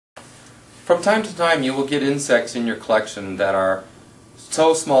From time to time you will get insects in your collection that are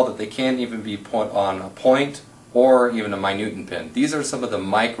so small that they can't even be put on a point or even a minuten pin. These are some of the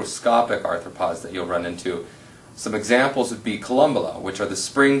microscopic arthropods that you'll run into. Some examples would be columbella, which are the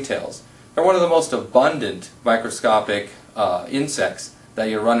springtails. They're one of the most abundant microscopic insects that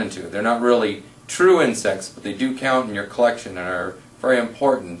you run into. They're not really true insects, but they do count in your collection and are very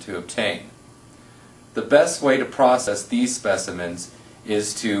important to obtain. The best way to process these specimens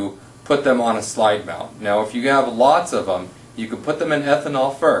is to put them on a slide mount. Now if you have lots of them, you can put them in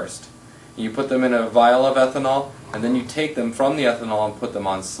ethanol first. You put them in a vial of ethanol, and then you take them from the ethanol and put them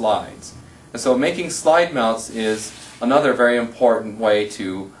on slides. And so making slide mounts is another very important way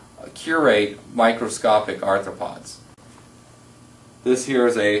to curate microscopic arthropods. This here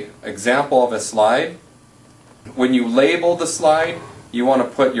is an example of a slide. When you label the slide, you want to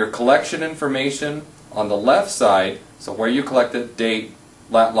put your collection information on the left side, so where you collected, date,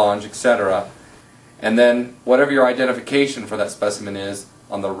 lat longe, etc. And then whatever your identification for that specimen is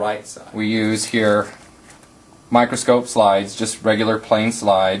on the right side. We use here microscope slides, just regular plain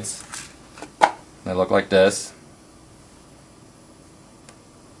slides. They look like this.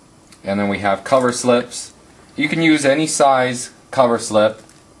 And then we have cover slips. You can use any size cover slip.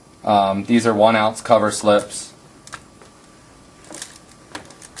 These are 1 ounce cover slips.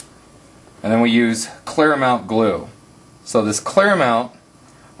 And then we use clear mount glue. So this clear mount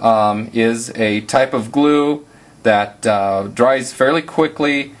is a type of glue that dries fairly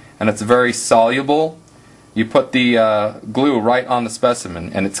quickly, and it's very soluble. You put the glue right on the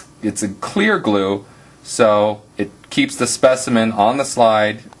specimen, and it's a clear glue, so it keeps the specimen on the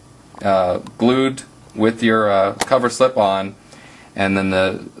slide glued with your cover slip on, and then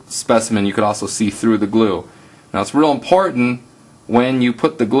the specimen you could also see through the glue. Now it's real important when you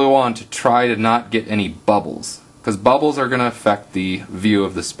put the glue on to try to not get any bubbles, because bubbles are going to affect the view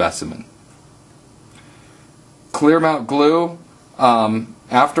of the specimen. Clear mount glue,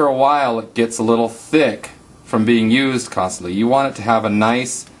 after a while it gets a little thick from being used constantly. You want it to have a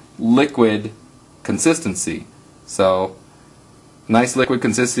nice liquid consistency. So nice liquid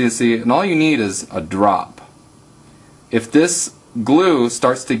consistency, and all you need is a drop. If this glue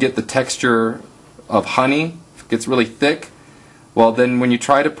starts to get the texture of honey, if it gets really thick, well then when you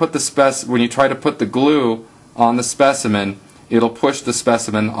try to put the glue on the specimen, it'll push the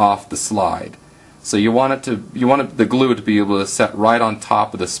specimen off the slide. So you want the glue to be able to set right on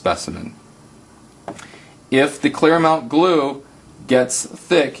top of the specimen. If the clear mount glue gets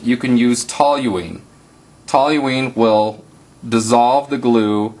thick, you can use toluene. Toluene will dissolve the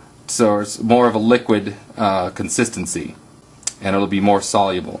glue so it's more of a liquid consistency, and it'll be more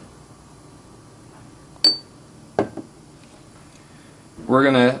soluble. We're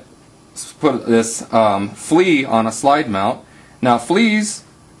going to put this flea on a slide mount. Now fleas,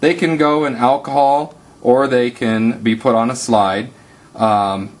 they can go in alcohol or they can be put on a slide.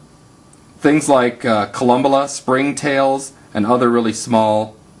 Things like columbella, springtails, and other really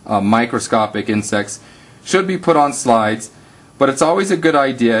small microscopic insects should be put on slides, but it's always a good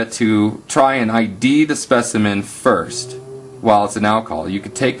idea to try and ID the specimen first while it's in alcohol. You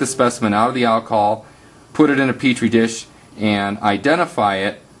could take the specimen out of the alcohol, put it in a petri dish, and identify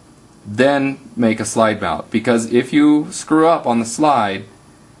it, then make a slide mount. Because if you screw up on the slide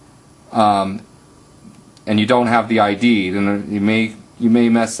and you don't have the ID, then you may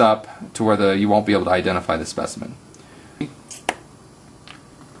mess up to where you won't be able to identify the specimen.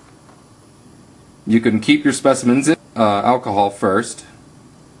 You can keep your specimens in alcohol first,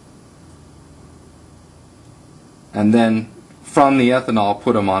 and then from the ethanol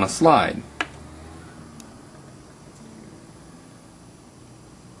put them on a slide.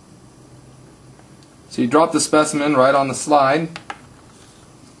 So you drop the specimen right on the slide,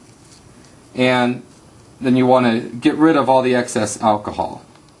 and then you want to get rid of all the excess alcohol.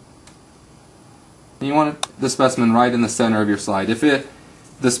 And you want the specimen right in the center of your slide. If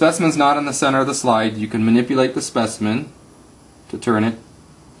the specimen's not in the center of the slide, you can manipulate the specimen to turn it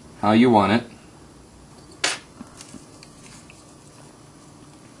how you want it.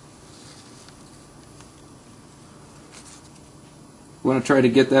 You want to try to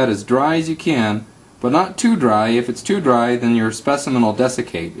get that as dry as you can, but not too dry. If it's too dry, then your specimen will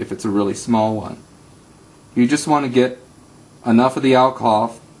desiccate if it's a really small one. You just want to get enough of the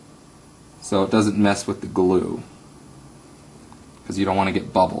alcohol so it doesn't mess with the glue, because you don't want to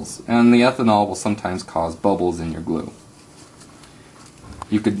get bubbles. And the ethanol will sometimes cause bubbles in your glue.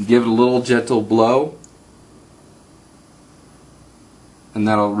 You could give it a little gentle blow, and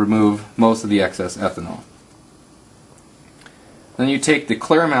that'll remove most of the excess ethanol. Then you take the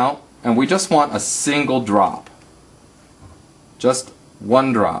clear mount, and we just want a single drop. Just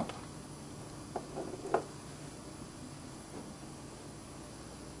one drop.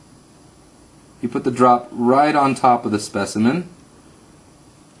 you put the drop right on top of the specimen,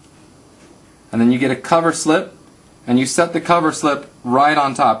 and then you get a cover slip, and you set the cover slip right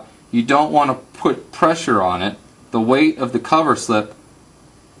on top. You don't want to put pressure on it. The weight of the cover slip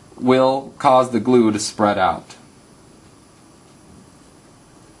will cause the glue to spread out.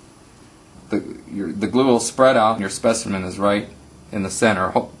 The glue will spread out, and your specimen is right in the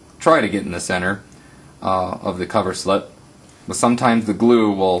center. Try to get in the center of the cover slip, but sometimes the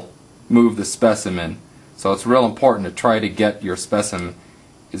glue will move the specimen. So it's real important to try to get your specimen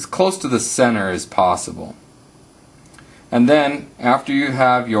as close to the center as possible. And then, after you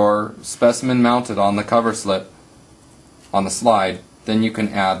have your specimen mounted on the cover slip, on the slide, then you can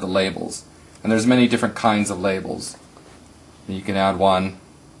add the labels. And there's many different kinds of labels. You can add one.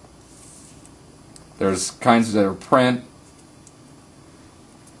 There's kinds that are print,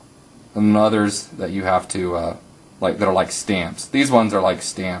 and others that you have to, that are like stamps. These ones are like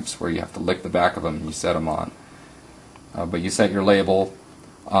stamps where you have to lick the back of them and you set them on. But you set your label,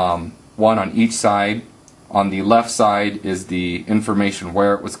 one on each side. On the left side is the information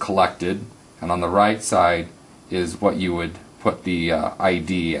where it was collected, and on the right side is what you would put the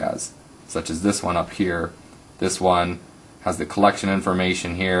ID as, such as this one up here. This one has the collection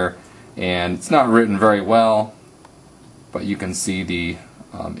information here, and it's not written very well, but you can see the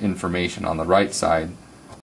information on the right side